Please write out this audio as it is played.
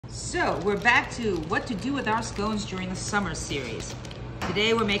So we're back to what to do with our scones during the summer series.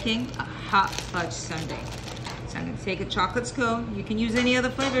 Today we're making a hot fudge sundae. So I'm gonna take a chocolate scone. You can use any other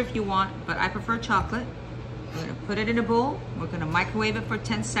flavor if you want, but I prefer chocolate. We're gonna put it in a bowl. We're gonna microwave it for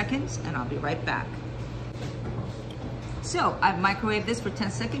 10 seconds and I'll be right back. So I've microwaved this for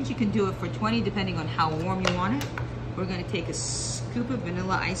 10 seconds. You can do it for 20 depending on how warm you want it. We're gonna take a scoop of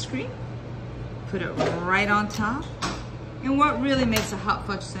vanilla ice cream, put it right on top. And what really makes a hot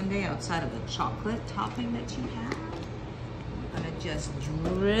fudge sundae outside of the chocolate topping that you have, we're gonna just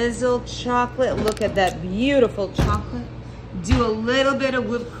drizzle chocolate. Look at that beautiful chocolate. Do a little bit of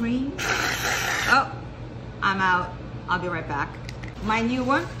whipped cream. Oh, I'm out. I'll be right back. My new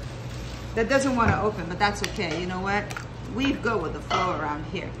one, that doesn't want to open, but that's okay. You know what? We go with the flow around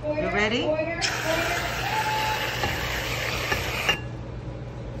here. You ready?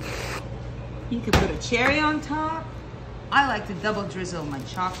 You can put a cherry on top. I like to double drizzle my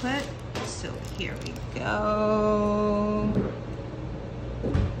chocolate. So here we go.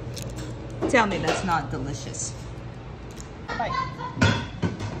 Tell me that's not delicious. Bye.